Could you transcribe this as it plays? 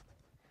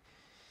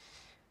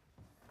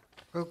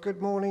Well,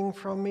 good morning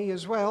from me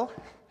as well.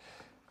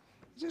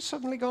 Is it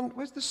suddenly gone?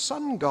 Where's the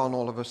sun gone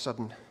all of a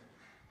sudden?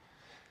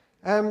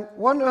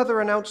 One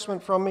other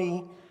announcement from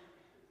me.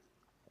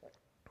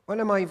 One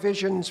of my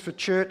visions for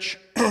church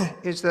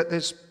is that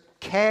there's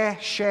care,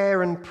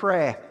 share, and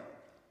prayer.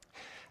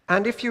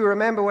 And if you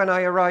remember when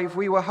I arrived,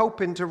 we were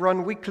hoping to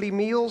run weekly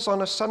meals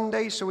on a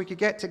Sunday so we could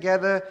get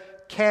together,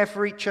 care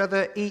for each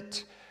other,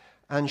 eat,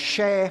 and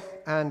share,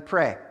 and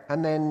pray.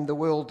 And then the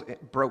world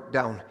broke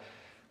down.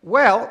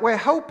 Well, we're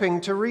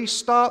hoping to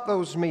restart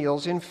those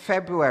meals in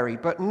February,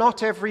 but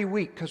not every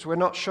week because we're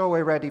not sure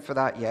we're ready for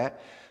that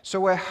yet. So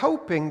we're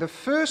hoping the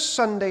first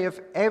Sunday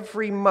of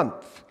every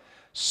month,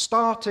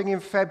 starting in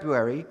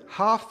February,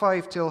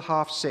 5:30 till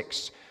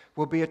 6:30,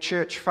 will be a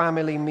church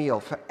family meal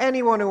for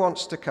anyone who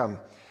wants to come.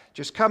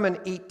 Just come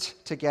and eat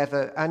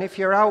together. And if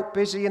you're out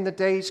busy in the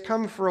days,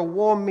 come for a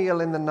warm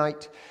meal in the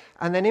night.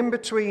 And then in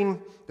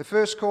between the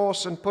first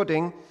course and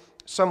pudding,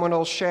 someone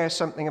will share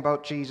something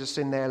about Jesus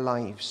in their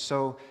lives.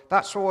 So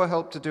that's what we'll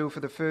help to do for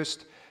the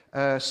first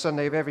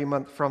Sunday of every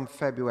month from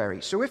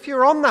February. So if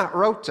you're on that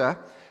rota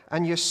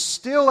and you're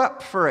still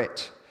up for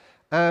it,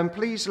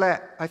 please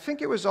I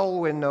think it was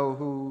Olwyn know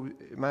who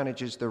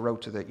manages the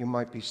rota, that you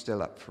might be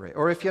still up for it.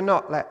 Or if you're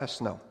not, let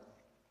us know.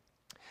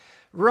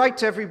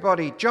 Right,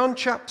 everybody. John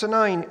chapter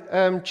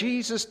 9,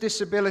 Jesus,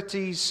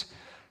 disabilities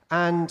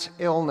and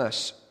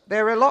illness.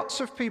 There are lots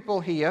of people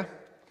here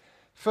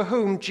for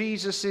whom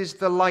Jesus is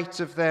the light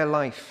of their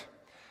life.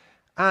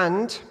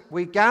 And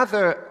we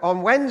gather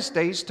on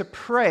Wednesdays to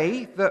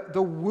pray that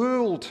the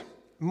world,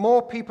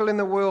 more people in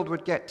the world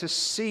would get to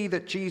see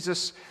that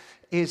Jesus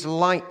is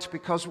light,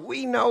 because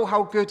we know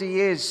how good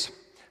he is.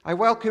 I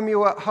welcome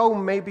you at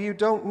home. Maybe you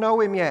don't know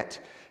him yet.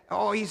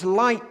 Oh, he's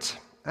light,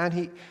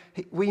 and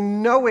we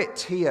know it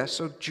here,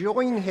 so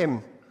join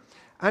him.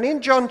 And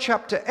in John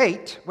chapter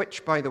 8,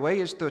 which, by the way,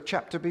 is the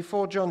chapter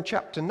before John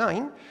chapter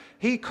 9,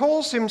 he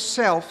calls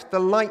himself the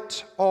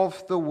light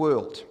of the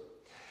world.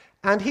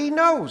 And he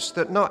knows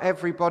that not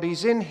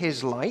everybody's in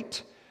his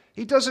light.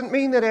 He doesn't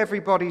mean that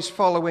everybody's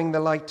following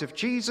the light of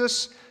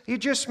Jesus. He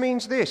just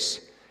means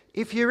this.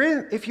 If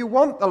you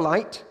want the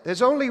light,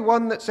 there's only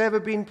one that's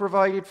ever been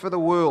provided for the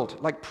world,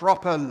 like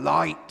proper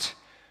light.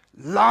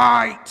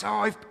 Light! Oh,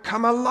 I've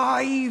come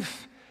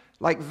alive!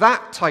 Like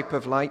that type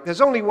of light.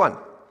 There's only one.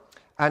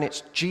 And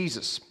it's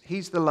Jesus.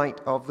 He's the light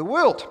of the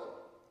world.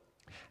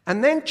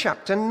 And then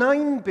chapter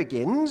 9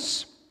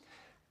 begins,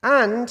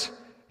 and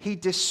he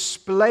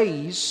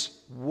displays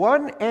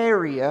one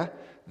area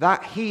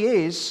that he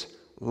is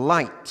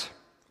light.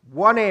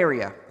 One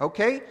area,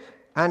 okay?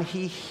 And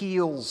he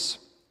heals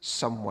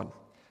someone.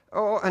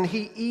 Oh, and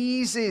he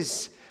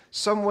eases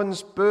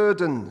someone's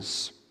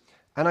burdens.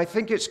 And I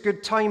think it's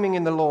good timing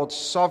in the Lord's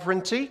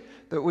sovereignty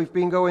that we've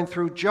been going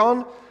through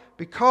John,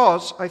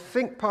 because I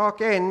think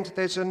Park End,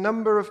 there's a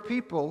number of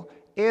people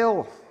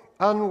ill,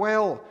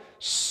 unwell,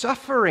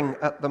 suffering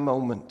at the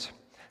moment.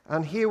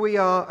 And here we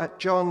are at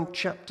John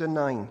chapter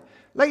 9.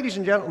 Ladies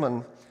and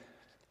gentlemen,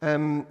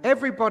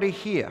 everybody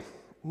here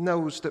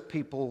knows that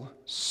people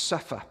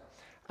suffer.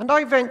 And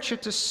I venture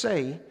to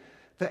say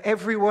that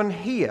everyone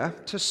here,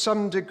 to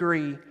some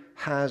degree,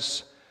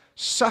 has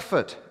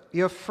suffered.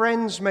 Your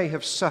friends may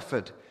have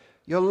suffered.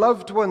 Your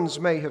loved ones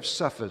may have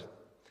suffered.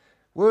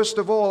 Worst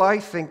of all, I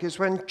think, is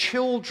when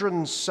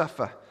children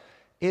suffer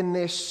in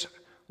this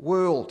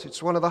world.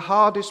 It's one of the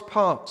hardest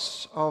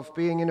parts of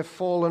being in a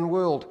fallen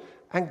world.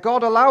 And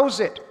God allows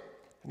it.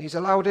 And he's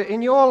allowed it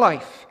in your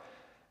life.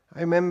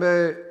 I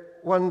remember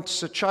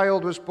once a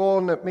child was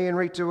born that me and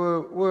Rita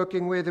were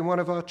working with in one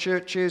of our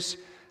churches,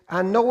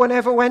 and no one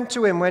ever went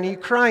to him when he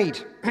cried.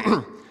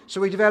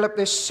 So he developed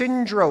this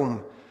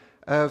syndrome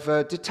of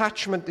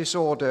detachment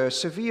disorder, a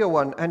severe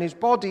one, and his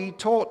body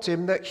taught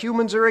him that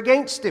humans are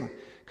against him,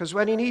 because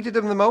when he needed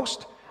them the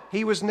most,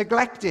 he was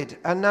neglected,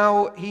 and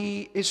now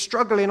he is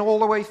struggling all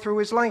the way through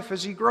his life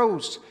as he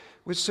grows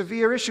with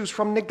severe issues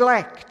from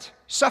neglect.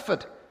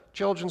 Suffered.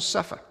 Children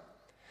suffer.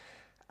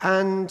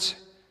 And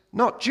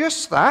not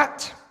just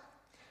that,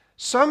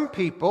 some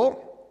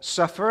people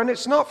suffer, and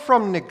it's not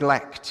from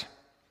neglect.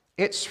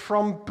 It's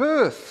from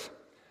birth.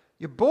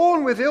 You're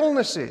born with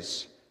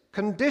illnesses,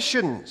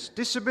 conditions,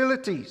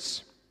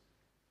 disabilities.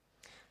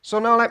 So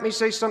now let me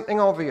say something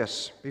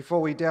obvious before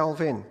we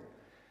delve in.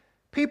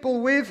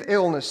 People with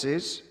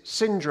illnesses,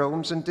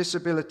 syndromes, and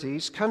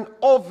disabilities can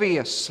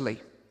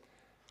obviously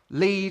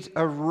lead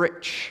a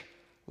rich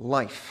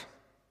life.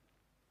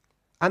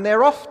 And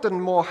they're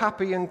often more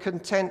happy and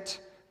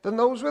content than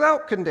those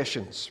without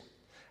conditions,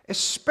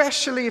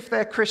 especially if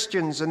they're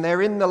Christians and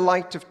they're in the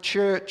light of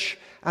church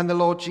and the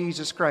Lord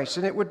Jesus Christ.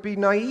 And it would be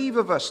naive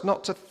of us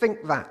not to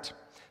think that.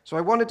 So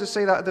I wanted to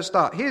say that at the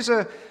start. Here's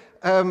a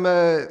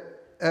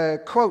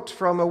quote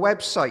from a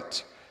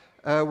website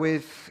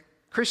with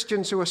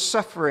Christians who are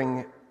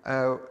suffering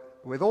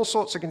with all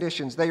sorts of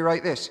conditions. They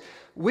write this: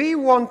 "We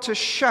want to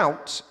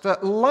shout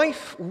that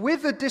life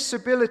with a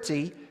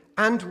disability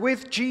and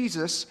with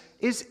Jesus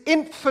is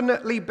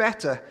infinitely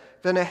better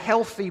than a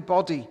healthy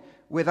body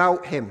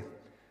without him.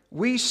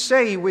 we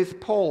say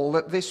with Paul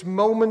that this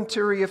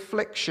momentary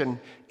affliction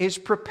is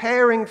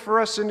preparing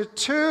for us an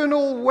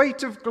eternal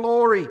weight of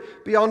glory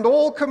beyond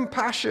all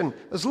compassion.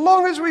 As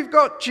long as we've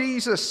got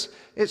Jesus,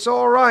 it's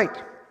all right.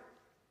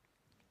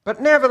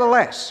 But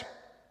nevertheless,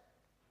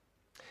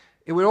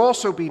 it would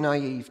also be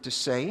naive to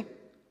say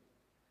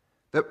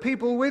that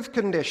people with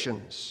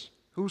conditions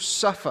who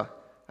suffer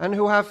and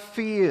who have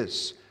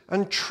fears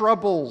and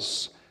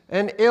troubles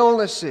and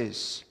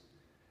illnesses,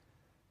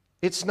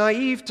 it's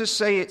naive to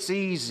say it's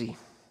easy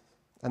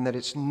and that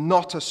it's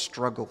not a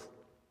struggle.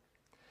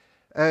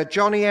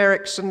 Joni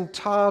Eareckson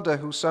Tada,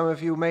 who some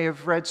of you may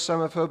have read some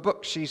of her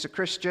books, she's a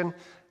Christian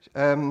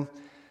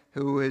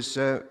who has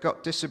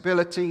got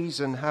disabilities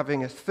and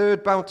having a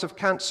third bout of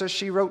cancer.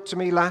 She wrote to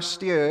me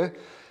last year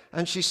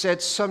and she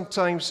said,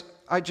 sometimes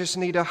I just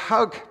need a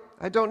hug.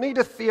 I don't need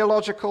a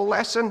theological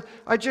lesson.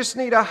 I just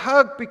need a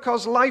hug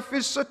because life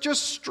is such a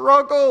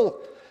struggle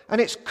and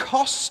it's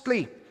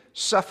costly.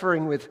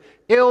 Suffering with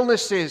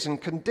illnesses and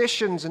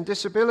conditions and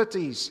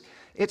disabilities.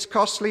 It's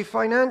costly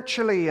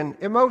financially and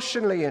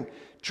emotionally and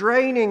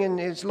draining, and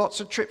there's lots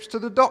of trips to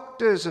the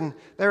doctors, and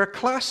there are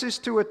classes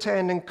to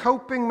attend and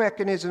coping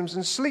mechanisms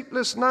and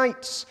sleepless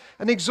nights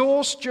and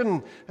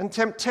exhaustion and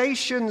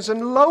temptations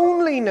and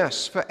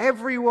loneliness for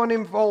everyone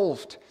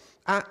involved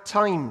at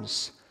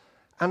times.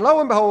 And lo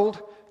and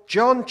behold,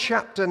 John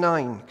chapter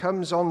 9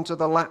 comes onto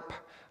the lap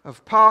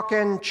of Park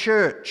End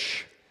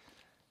Church,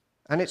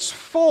 and it's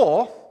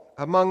for,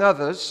 among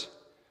others,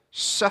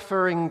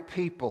 suffering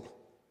people.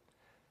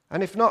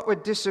 And if not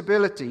with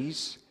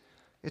disabilities,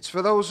 it's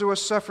for those who are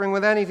suffering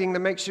with anything that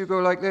makes you go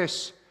like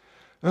this.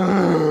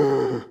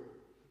 Have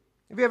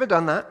you ever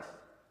done that?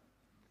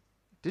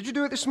 Did you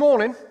do it this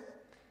morning?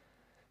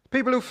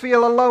 People who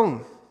feel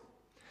alone.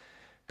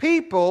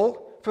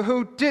 People for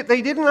who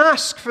they didn't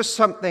ask for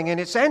something and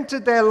it's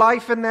entered their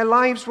life and their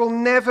lives will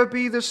never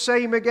be the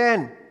same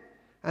again.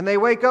 And they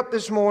wake up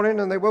this morning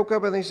and they woke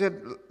up and they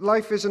said,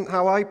 life isn't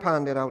how I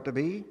planned it out to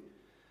be.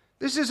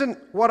 This isn't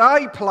what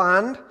I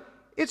planned.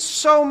 It's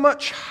so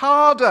much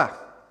harder.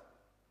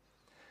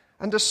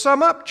 And to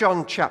sum up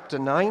John chapter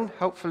 9,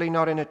 hopefully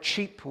not in a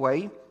cheap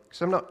way,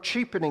 because I'm not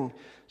cheapening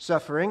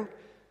suffering,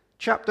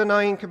 chapter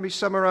 9 can be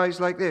summarized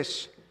like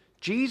this.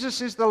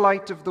 Jesus is the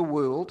light of the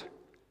world,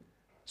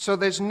 so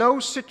there's no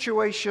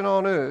situation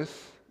on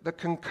earth that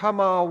can come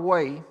our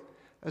way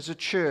as a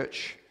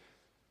church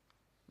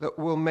that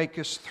will make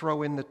us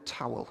throw in the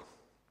towel.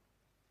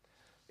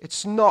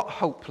 It's not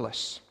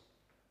hopeless,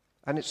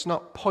 and it's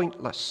not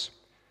pointless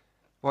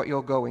what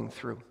you're going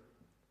through.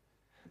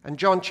 And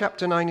John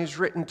chapter 9 is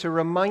written to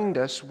remind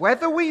us,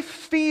 whether we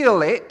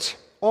feel it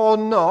or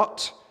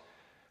not,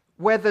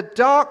 whether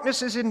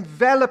darkness is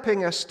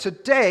enveloping us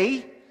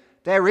today,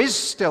 there is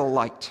still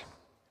light.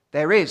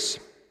 There is.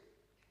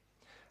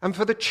 And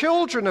for the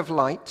children of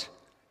light,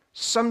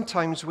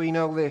 sometimes we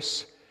know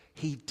this,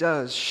 he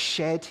does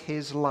shed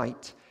his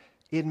light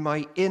in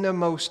my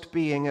innermost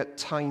being at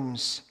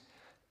times,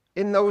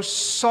 in those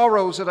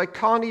sorrows that I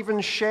can't even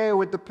share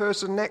with the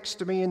person next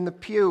to me in the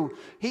pew.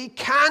 He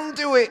can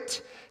do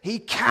it. He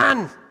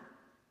can.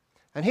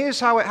 And here's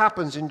how it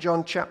happens in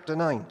John chapter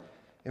 9.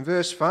 In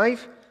verse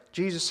 5,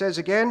 Jesus says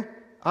again,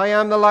 I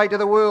am the light of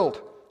the world,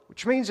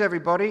 which means,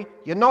 everybody,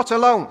 you're not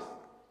alone.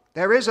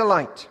 There is a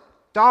light.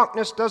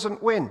 Darkness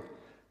doesn't win.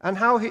 And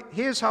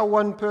here's how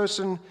one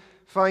person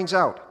finds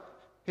out.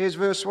 Here's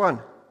verse 1.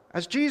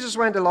 As Jesus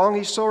went along,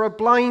 he saw a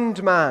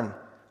blind man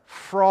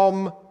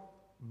from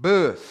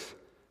birth.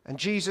 And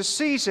Jesus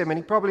sees him, and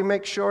he probably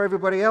makes sure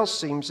everybody else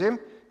sees him.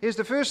 Here's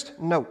the first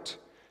note.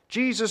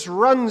 Jesus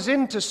runs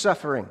into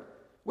suffering.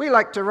 We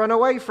like to run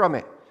away from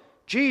it.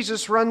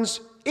 Jesus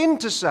runs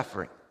into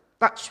suffering.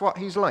 That's what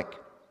he's like.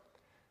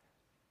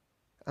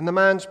 And the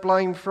man's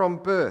blind from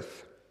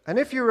birth. And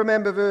if you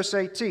remember verse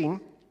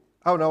 18,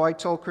 oh no, I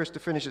told Chris to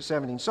finish at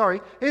 17.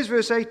 Sorry. Here's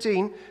verse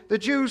 18. The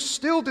Jews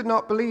still did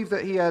not believe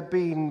that he had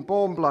been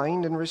born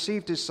blind and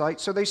received his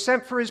sight, so they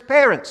sent for his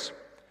parents.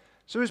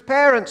 So his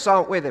parents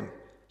aren't with him.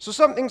 So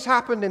something's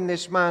happened in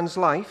this man's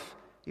life.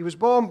 He was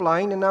born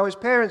blind and now his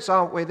parents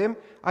aren't with him.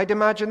 I'd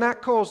imagine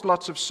that caused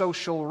lots of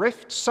social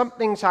rifts.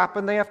 Something's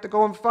happened. They have to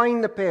go and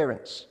find the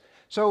parents.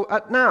 So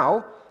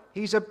now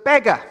he's a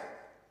beggar.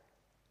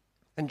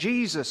 And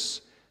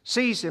Jesus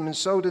sees him, and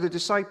so do the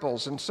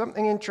disciples. And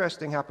something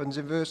interesting happens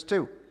in verse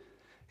 2.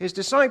 His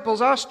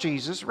disciples ask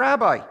Jesus,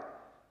 Rabbi,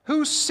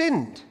 who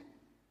sinned,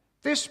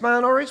 this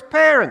man or his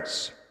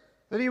parents,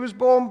 that he was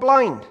born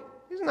blind?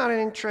 Isn't that an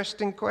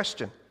interesting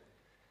question?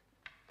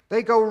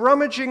 They go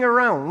rummaging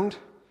around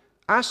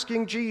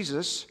asking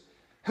Jesus,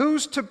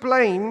 who's to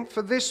blame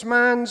for this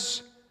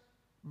man's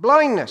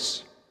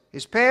blindness?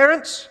 His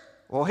parents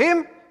or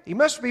him? He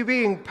must be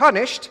being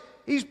punished.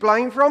 He's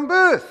blind from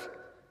birth.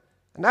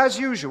 And as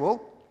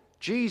usual,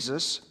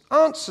 Jesus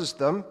answers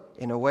them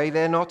in a way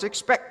they're not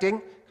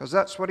expecting, because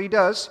that's what he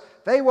does.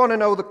 They want to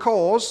know the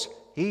cause.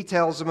 He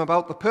tells them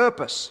about the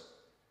purpose.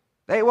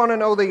 They want to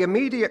know the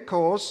immediate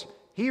cause.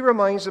 He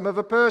reminds them of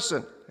a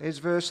person. Here's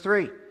verse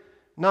 3.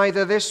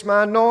 Neither this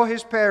man nor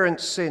his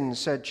parents sinned,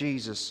 said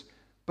Jesus,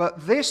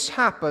 but this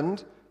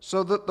happened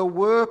so that the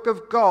work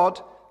of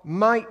God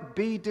might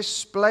be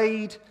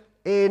displayed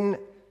in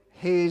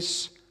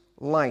his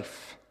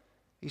life.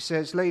 He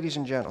says, ladies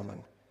and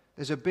gentlemen,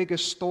 there's a bigger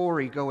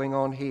story going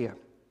on here.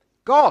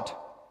 God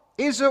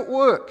is at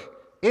work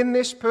in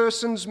this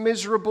person's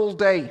miserable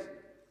day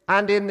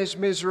and in this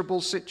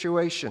miserable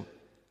situation.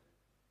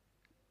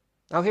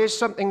 Now, here's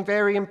something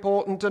very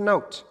important to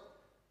note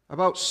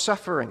about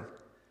suffering.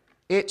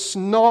 It's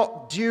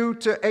not due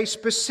to a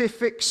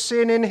specific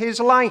sin in his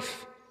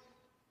life.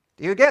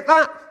 Do you get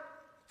that?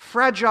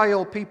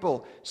 Fragile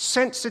people,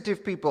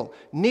 sensitive people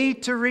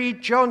need to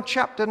read John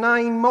chapter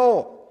 9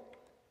 more.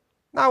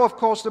 Now, of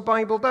course, the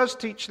Bible does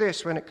teach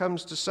this when it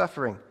comes to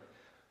suffering.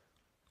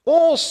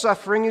 All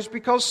suffering is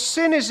because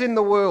sin is in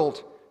the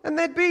world, and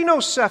there'd be no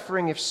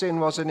suffering if sin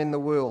wasn't in the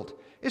world.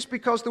 It's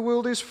because the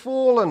world is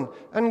fallen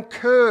and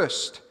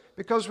cursed,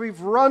 because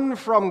we've run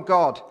from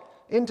God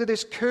into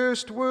this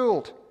cursed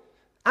world.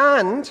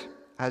 And,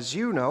 as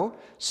you know,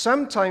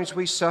 sometimes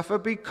we suffer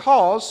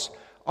because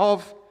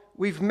of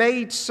we've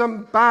made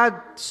some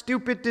bad,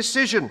 stupid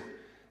decision.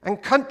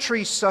 And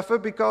countries suffer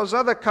because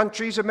other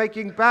countries are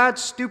making bad,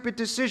 stupid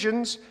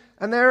decisions,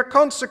 and there are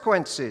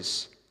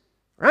consequences.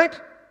 Right?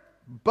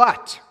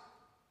 But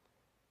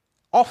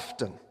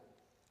often,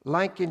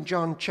 like in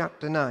John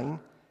chapter 9,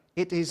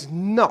 it is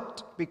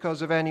not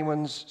because of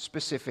anyone's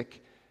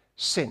specific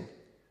sin.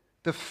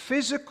 The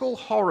physical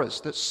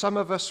horrors that some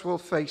of us will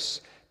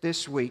face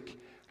this week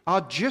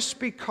are just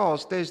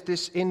because there's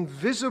this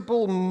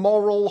invisible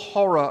moral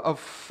horror of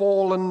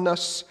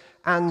fallenness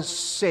and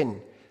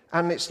sin.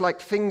 And it's like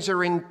things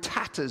are in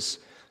tatters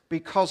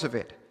because of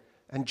it.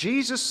 And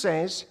Jesus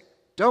says,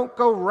 don't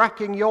go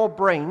racking your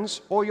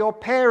brains or your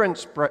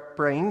parents'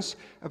 brains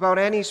about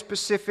any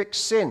specific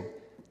sin.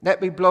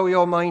 Let me blow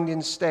your mind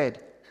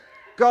instead.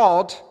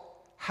 God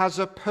has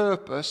a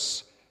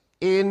purpose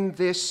in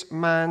this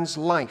man's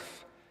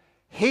life.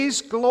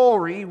 His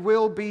glory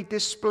will be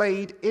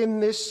displayed in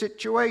this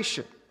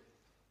situation.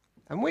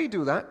 And we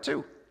do that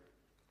too.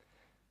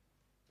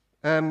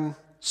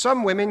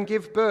 Some women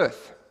give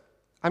birth.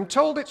 I'm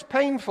told it's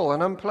painful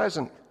and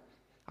unpleasant.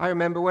 I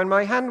remember when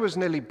my hand was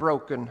nearly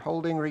broken,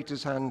 holding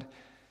Rita's hand.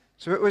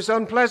 So it was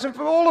unpleasant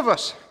for all of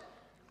us.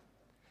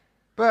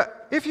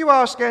 But if you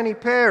ask any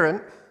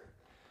parent,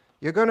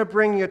 you're going to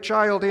bring your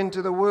child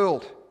into the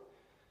world.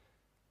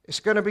 It's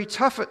going to be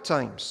tough at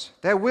times.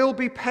 There will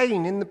be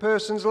pain in the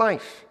person's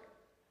life.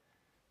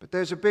 But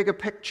there's a bigger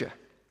picture.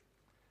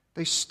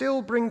 They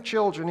still bring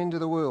children into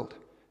the world,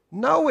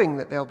 knowing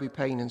that there'll be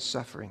pain and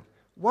suffering.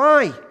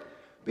 Why?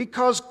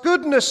 Because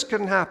goodness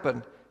can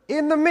happen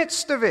in the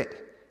midst of it.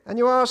 And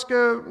you ask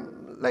a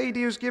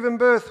lady who's given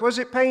birth, was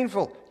it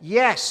painful?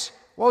 Yes.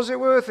 Was it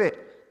worth it?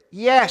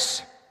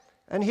 Yes.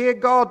 And here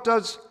God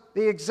does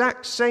the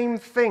exact same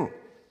thing.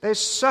 There's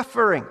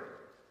suffering.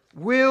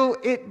 Will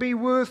it be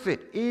worth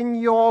it in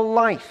your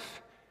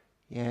life?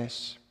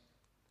 Yes.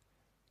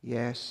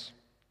 Yes.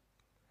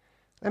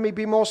 Let me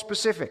be more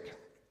specific.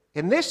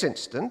 In this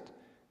instant,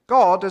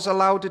 God has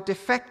allowed a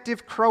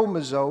defective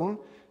chromosome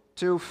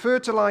to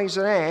fertilize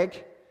an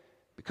egg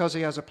because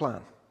he has a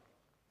plan.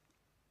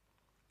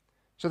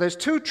 So there's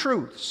two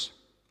truths.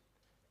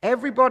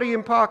 Everybody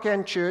in Park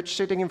End Church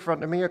sitting in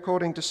front of me,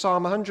 according to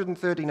Psalm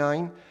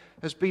 139,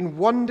 has been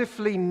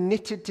wonderfully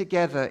knitted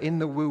together in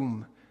the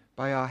womb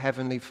by our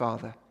Heavenly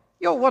Father.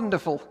 You're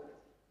wonderful.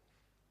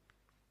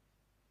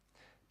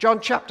 John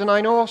chapter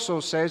 9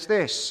 also says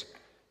this.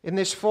 In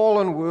this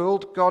fallen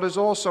world, God has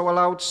also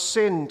allowed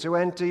sin to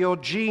enter your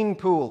gene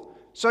pool.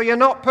 So you're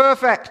not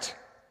perfect,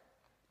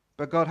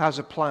 but God has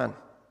a plan.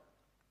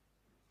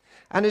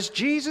 And as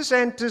Jesus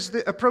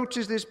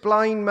approaches this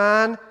blind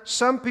man,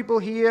 some people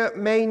here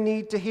may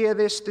need to hear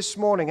this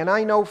morning. And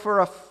I know for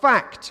a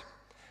fact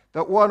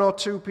that one or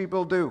two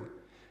people do.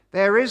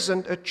 There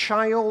isn't a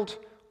child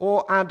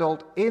or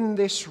adult in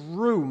this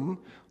room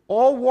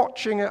or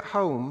watching at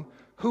home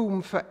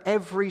whom for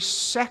every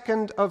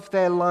second of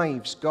their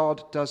lives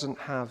God doesn't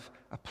have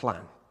a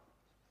plan.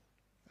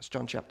 That's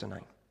John chapter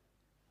 9.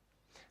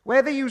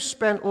 Whether you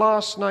spent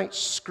last night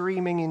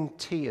screaming in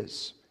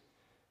tears,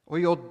 or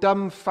you're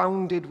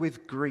dumbfounded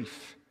with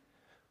grief,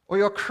 or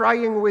you're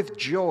crying with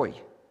joy,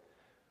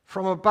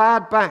 from a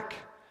bad back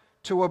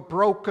to a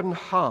broken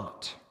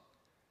heart,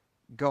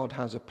 God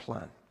has a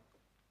plan.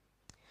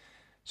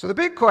 So the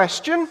big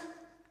question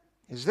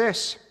is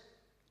this.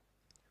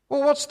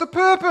 Well, what's the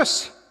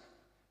purpose?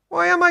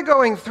 Why am I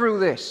going through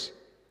this?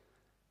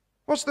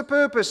 What's the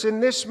purpose in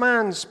this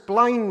man's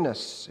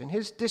blindness, in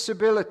his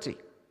disability?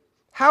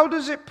 How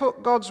does it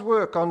put God's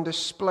work on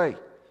display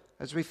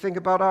as we think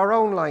about our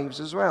own lives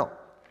as well?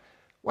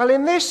 Well,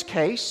 in this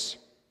case,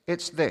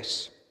 it's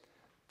this.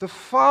 The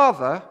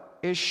Father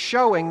is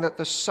showing that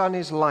the Son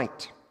is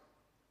light,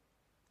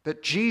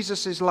 that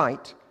Jesus is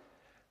light,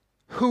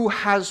 who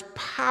has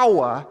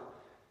power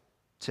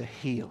to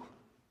heal.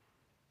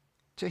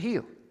 To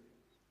heal.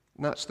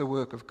 And that's the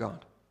work of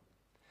God.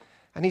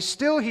 And he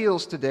still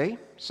heals today,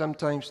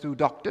 sometimes through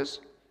doctors,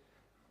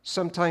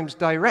 sometimes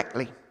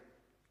directly.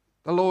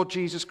 The Lord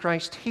Jesus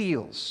Christ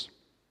heals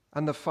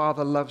And the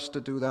Father loves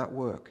to do that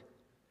work.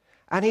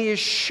 And he is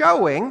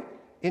showing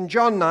in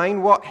John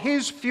 9 what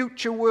his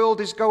future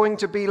world is going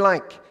to be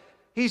like.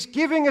 He's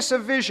giving us a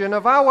vision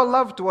of our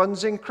loved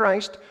ones in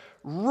Christ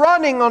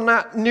running on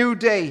that new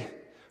day,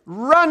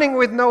 running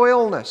with no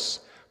illness,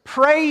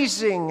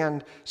 praising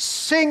and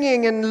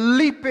singing and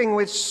leaping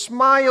with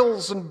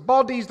smiles and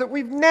bodies that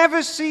we've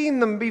never seen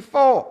them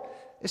before.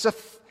 It's a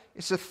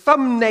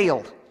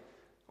thumbnail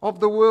of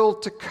the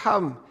world to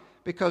come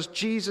because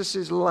Jesus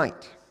is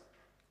light.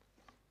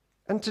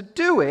 And to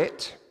do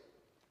it,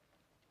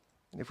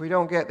 if we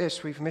don't get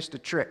this, we've missed a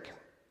trick.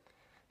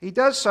 He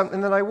does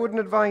something that I wouldn't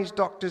advise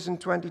doctors in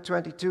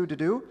 2022 to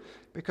do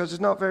because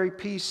it's not very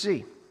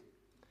PC.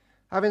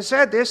 Having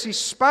said this, he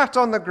spat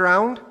on the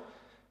ground,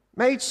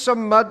 made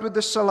some mud with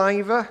the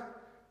saliva,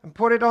 and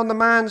put it on the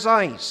man's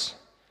eyes.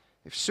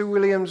 If Sue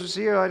Williams was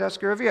here, I'd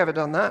ask her, have you ever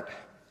done that?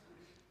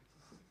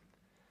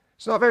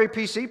 It's not very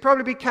PC.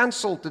 Probably be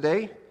cancelled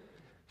today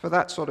for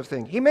that sort of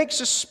thing. He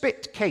makes a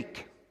spit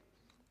cake.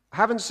 I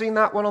haven't seen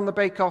that one on the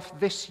bake-off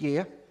this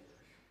year.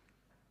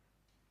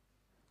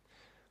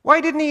 Why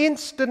didn't he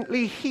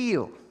instantly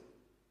heal?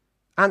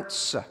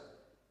 Answer.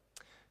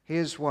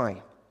 Here's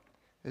why.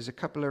 There's a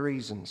couple of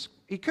reasons.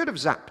 He could have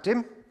zapped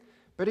him,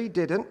 but he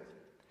didn't.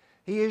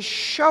 He is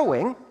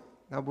showing,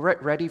 now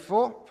ready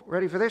for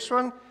this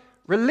one,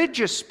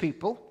 religious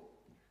people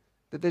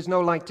that there's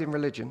no light in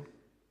religion,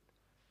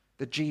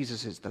 that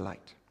Jesus is the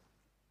light.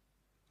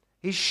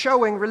 He's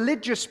showing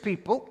religious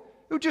people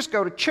who just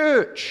go to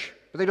church,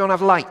 but they don't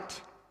have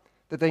light,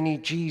 that they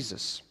need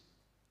Jesus.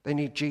 They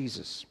need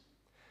Jesus.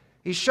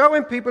 He's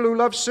showing people who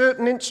love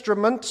certain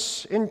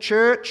instruments in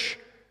church,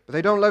 but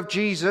they don't love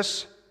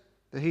Jesus,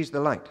 that he's the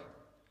light.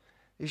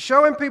 He's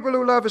showing people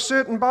who love a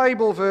certain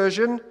Bible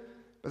version,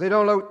 but they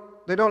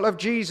don't love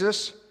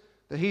Jesus,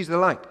 that he's the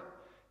light.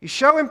 He's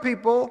showing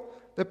people,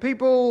 the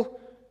people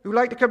who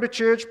like to come to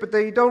church, but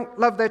they don't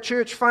love their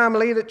church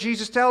family that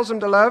Jesus tells them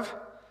to love.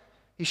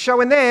 He's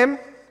showing them,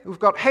 who've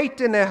got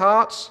hate in their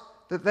hearts,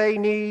 that they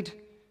need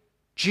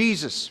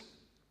Jesus.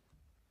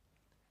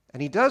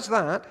 And he does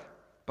that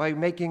by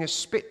making a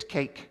spit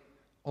cake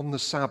on the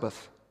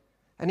Sabbath.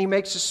 And he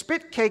makes a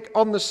spit cake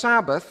on the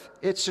Sabbath.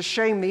 It's a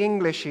shame the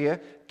English here,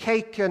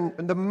 cake and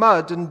the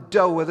mud and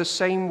dough are the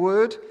same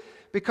word,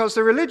 because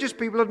the religious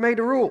people had made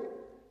a rule.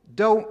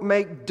 Don't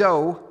make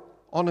dough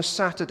on a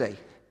Saturday.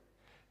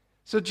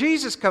 So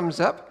Jesus comes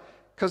up,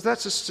 because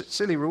that's a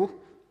silly rule,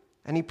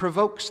 and he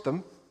provokes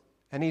them,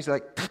 and he's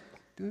like,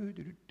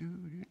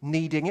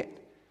 kneading it.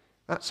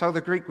 That's how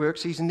the Greek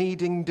works. He's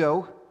kneading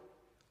dough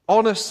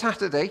on a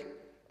Saturday,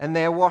 and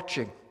they're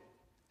watching,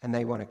 and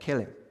they want to kill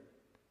him.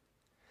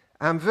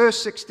 And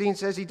verse 16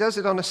 says he does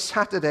it on a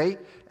Saturday,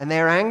 and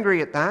they're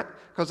angry at that,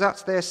 because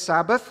that's their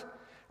Sabbath.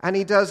 And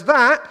he does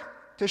that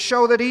to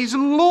show that he's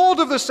Lord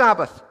of the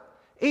Sabbath.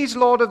 He's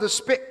Lord of the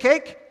spit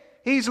cake.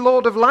 He's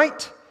Lord of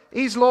light.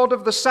 He's Lord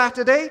of the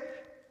Saturday.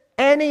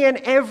 Any and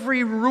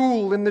every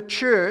rule in the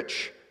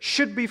church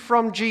should be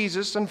from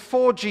Jesus and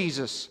for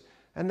Jesus.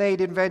 And they'd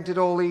invented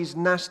all these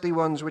nasty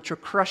ones which were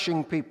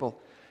crushing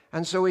people.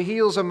 And so he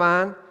heals a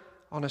man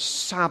on a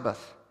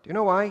Sabbath. Do you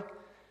know why?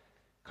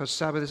 Because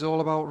Sabbath is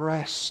all about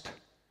rest.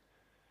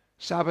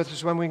 Sabbath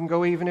is when we can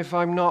go, even if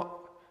I'm not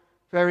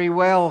very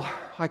well,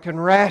 I can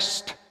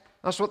rest.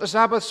 That's what the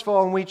Sabbath's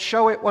for, and we'd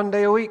show it one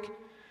day a week.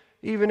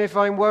 Even if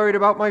I'm worried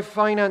about my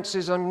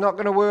finances, I'm not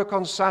going to work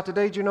on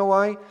Saturday. Do you know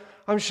why?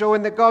 I'm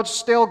showing that God's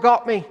still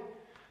got me.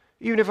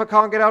 Even if I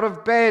can't get out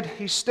of bed,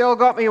 He's still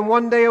got me. And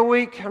one day a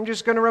week, I'm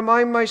just going to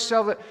remind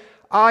myself that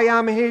I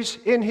am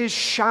in His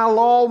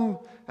shalom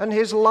and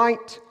His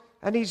light,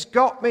 and He's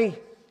got me.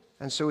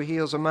 And so He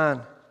heals a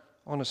man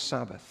on a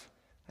Sabbath,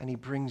 and He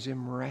brings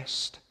him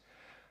rest.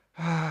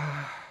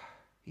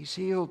 He's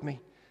healed me.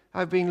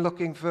 I've been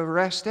looking for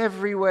rest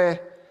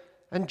everywhere,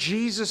 and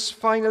Jesus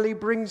finally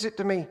brings it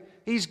to me.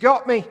 He's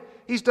got me.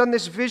 He's done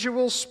this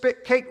visual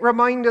spit cake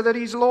reminder that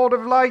He's Lord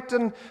of light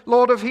and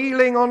Lord of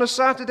healing on a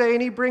Saturday,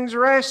 and He brings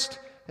rest,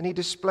 and He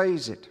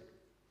displays it.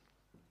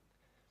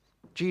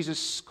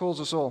 Jesus calls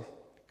us all,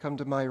 come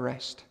to my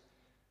rest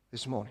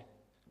this morning.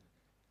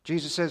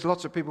 Jesus says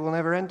lots of people will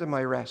never enter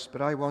my rest,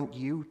 but I want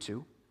you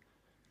to.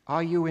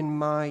 Are you in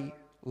my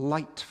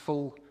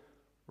lightful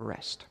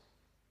rest?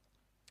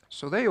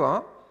 So there you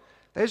are.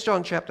 There's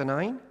John chapter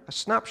 9, a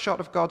snapshot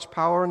of God's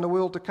power in the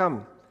world to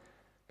come.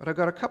 But I've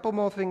got a couple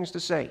more things to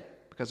say,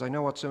 because I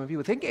know what some of you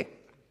are thinking.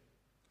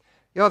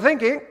 You're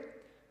thinking,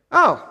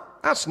 oh,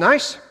 that's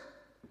nice,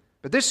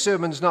 but this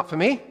sermon's not for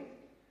me,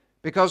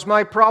 because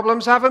my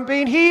problems haven't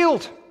been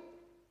healed.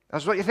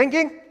 That's what you're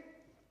thinking?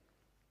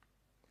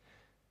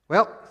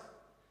 Well,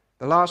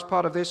 the last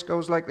part of this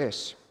goes like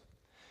this.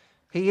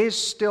 He is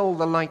still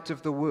the light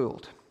of the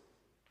world.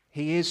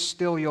 He is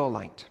still your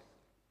light.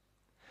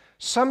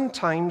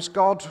 Sometimes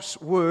God's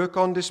work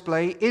on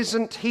display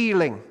isn't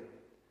healing.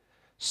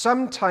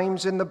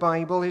 Sometimes in the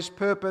Bible, His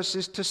purpose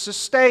is to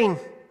sustain.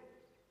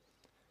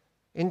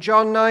 In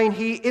John 9,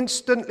 He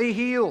instantly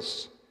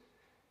heals.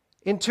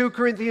 In 2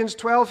 Corinthians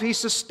 12, He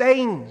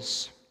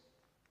sustains.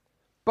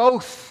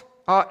 Both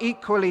are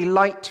equally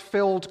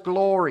light-filled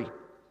glory.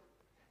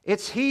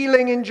 It's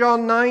healing in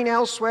John 9.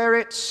 Elsewhere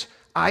it's,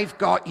 I've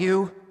got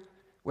you.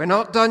 We're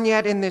not done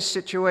yet in this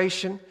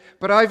situation,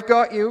 but I've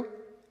got you.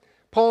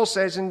 Paul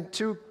says in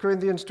 2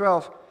 Corinthians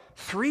 12,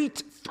 three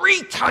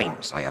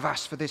times I have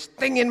asked for this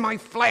thing in my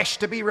flesh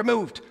to be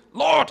removed.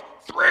 Lord,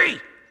 3.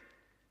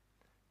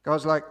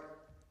 God's like,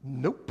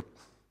 nope.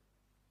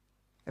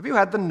 Have you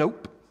had the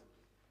nope?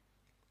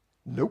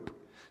 Nope.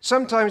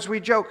 Sometimes we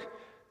joke,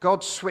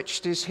 God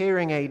switched his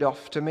hearing aid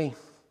off to me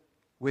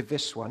with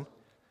this one.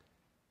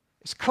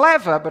 It's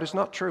clever, but it's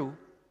not true.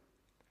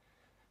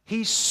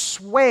 He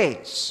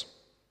swears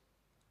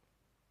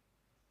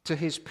to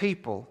his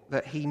people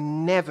that he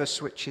never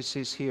switches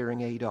his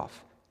hearing aid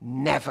off.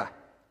 Never.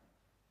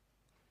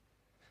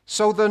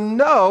 So the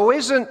no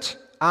isn't,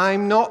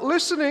 I'm not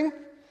listening.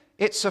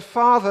 It's a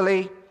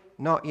fatherly,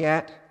 not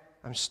yet,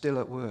 I'm still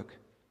at work.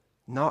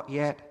 Not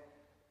yet,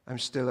 I'm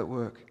still at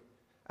work.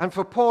 And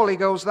for Paul, he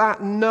goes,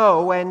 that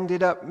no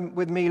ended up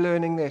with me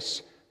learning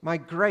this. My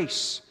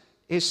grace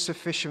is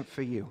sufficient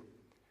for you.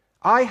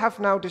 I have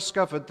now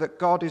discovered that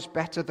God is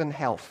better than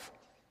health.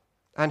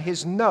 And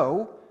his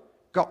no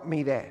got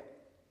me there.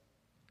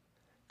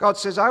 God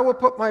says, I will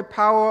put my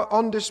power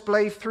on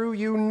display through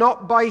you,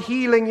 not by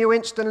healing you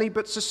instantly,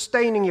 but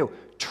sustaining you.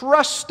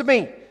 Trust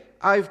me,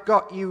 I've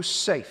got you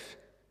safe.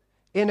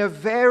 In a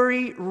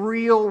very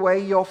real way,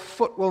 your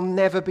foot will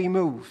never be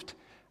moved.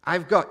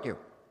 I've got you.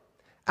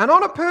 And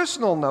on a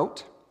personal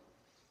note,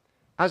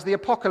 as the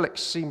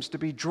apocalypse seems to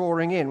be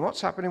drawing in,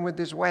 what's happening with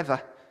this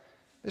weather?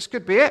 This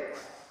could be it.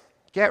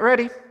 Get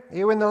ready. Are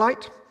you in the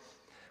light?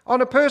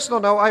 On a personal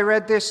note, I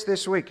read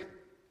this week,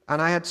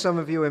 and I had some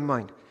of you in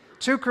mind.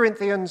 2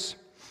 Corinthians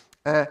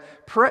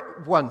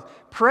 1.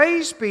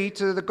 Praise be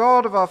to the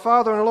God of our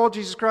Father and Lord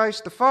Jesus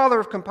Christ, the Father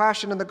of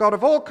compassion and the God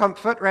of all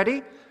comfort,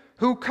 ready,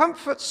 who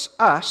comforts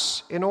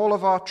us in all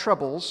of our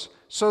troubles,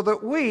 so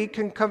that we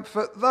can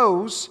comfort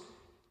those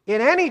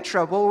in any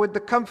trouble with the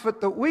comfort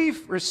that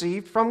we've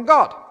received from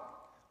God.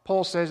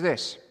 Paul says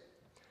this,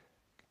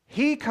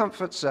 he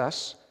comforts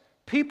us,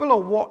 people are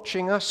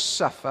watching us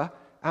suffer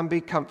and be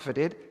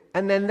comforted,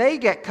 and then they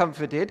get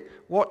comforted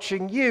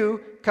watching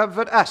you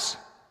comfort us.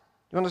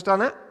 You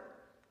understand that?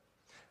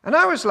 And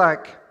I was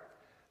like,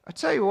 I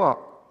tell you what,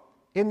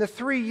 in the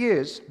 3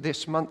 years,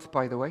 this month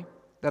by the way,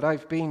 that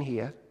I've been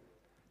here,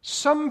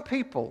 some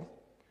people,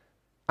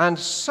 and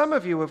some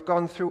of you have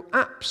gone through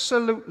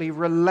absolutely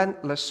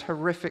relentless,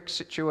 horrific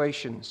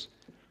situations.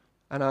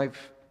 And I've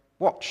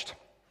watched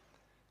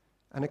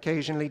and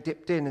occasionally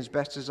dipped in as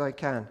best as I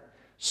can.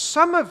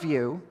 Some of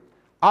you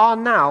are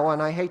now,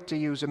 and I hate to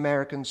use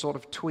American sort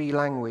of twee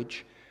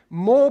language,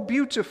 more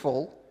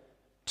beautiful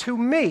to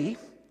me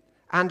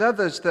and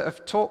others that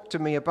have talked to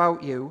me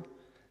about you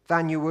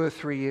than you were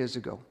 3 years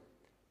ago.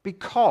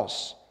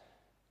 Because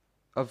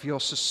of your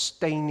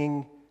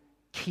sustaining,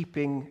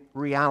 keeping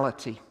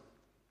reality.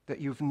 That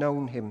you've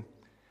known him.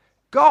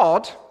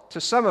 God, to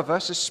some of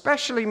us,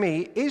 especially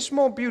me, is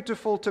more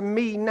beautiful to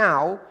me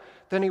now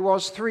than he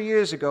was 3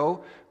 years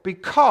ago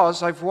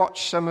because I've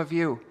watched some of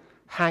you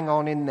hang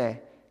on in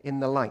there in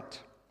the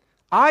light.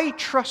 I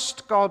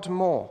trust God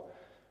more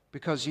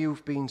because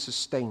you've been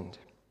sustained.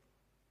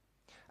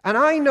 And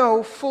I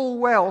know full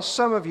well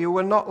some of you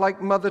were not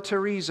like Mother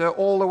Teresa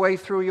all the way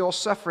through your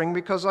suffering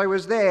because I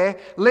was there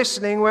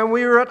listening when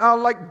we were at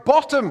our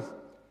bottom.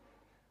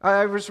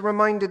 I was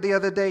reminded the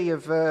other day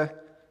of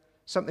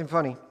something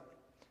funny.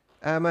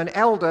 A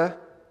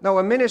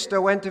minister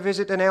went to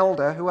visit an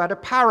elder who had a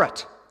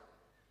parrot.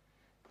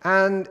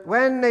 And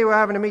when they were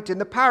having a meeting,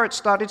 the parrot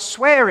started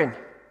swearing.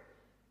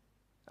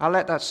 I'll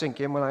let that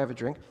sink in when I have a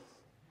drink.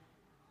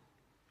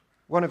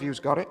 One of you's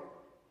got it.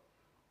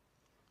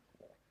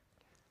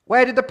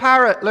 Where did the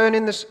parrot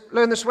learn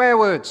the swear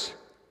words?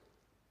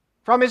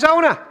 From his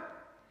owner.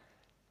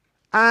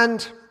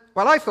 And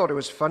well, I thought it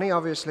was funny.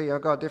 Obviously,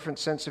 I've got a different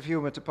sense of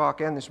humor to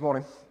Park End this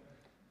morning.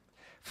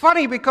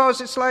 Funny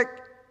because it's like,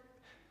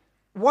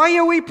 why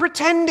are we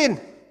pretending?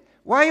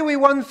 Why are we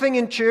one thing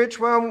in church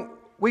when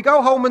we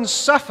go home and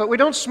suffer? We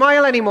don't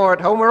smile anymore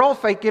at home. We're all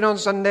faking on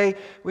Sunday.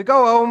 We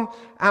go home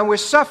and we're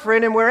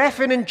suffering and we're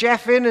effing and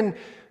jeffing and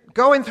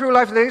going through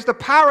life like this. The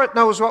parrot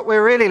knows what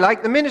we're really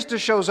like. The minister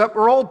shows up.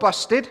 We're all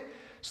busted.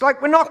 It's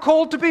like we're not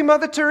called to be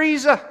Mother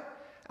Teresa.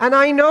 And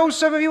I know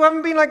some of you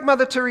haven't been like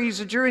Mother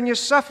Teresa during your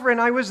suffering.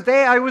 I was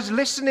there. I was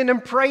listening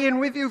and praying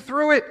with you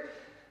through it.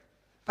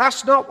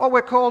 That's not what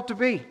we're called to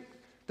be.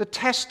 The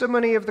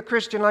testimony of the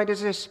Christian life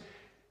is this.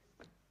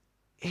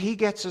 He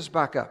gets us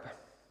back up.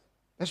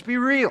 Let's be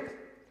real.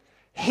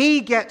 He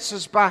gets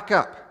us back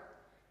up.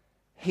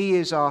 He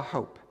is our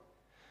hope.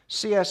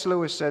 C.S.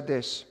 Lewis said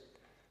this.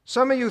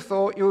 Some of you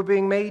thought you were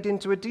being made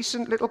into a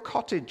decent little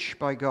cottage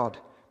by God,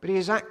 but he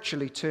is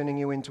actually turning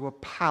you into a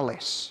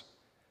palace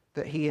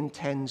that he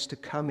intends to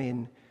come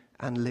in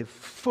and live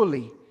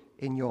fully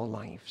in your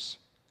lives.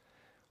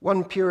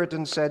 One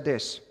Puritan said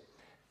this,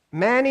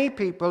 many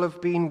people have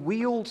been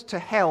wheeled to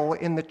hell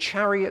in the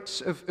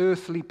chariots of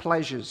earthly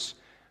pleasures,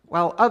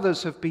 while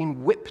others have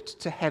been whipped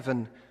to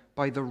heaven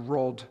by the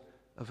rod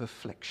of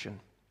affliction.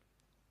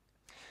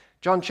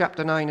 John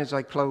chapter 9, as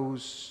I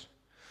close,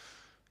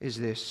 is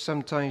this.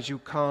 Sometimes you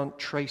can't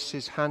trace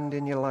his hand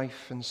in your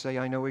life and say,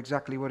 I know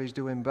exactly what he's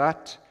doing,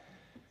 but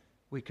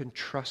we can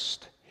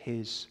trust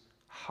his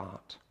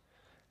heart.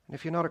 And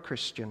if you're not a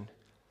Christian,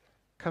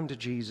 come to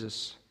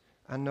Jesus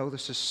and know the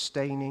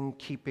sustaining,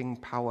 keeping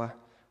power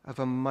of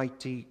a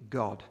mighty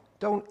God.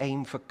 Don't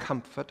aim for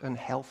comfort and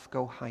health,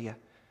 go higher.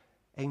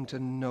 Aim to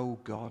know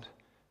God,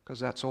 because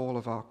that's all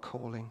of our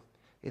calling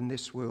in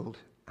this world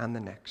and the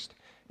next.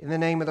 In the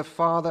name of the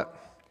Father,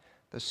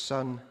 the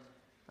Son,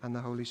 and the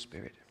Holy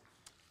Spirit.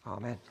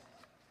 Amen.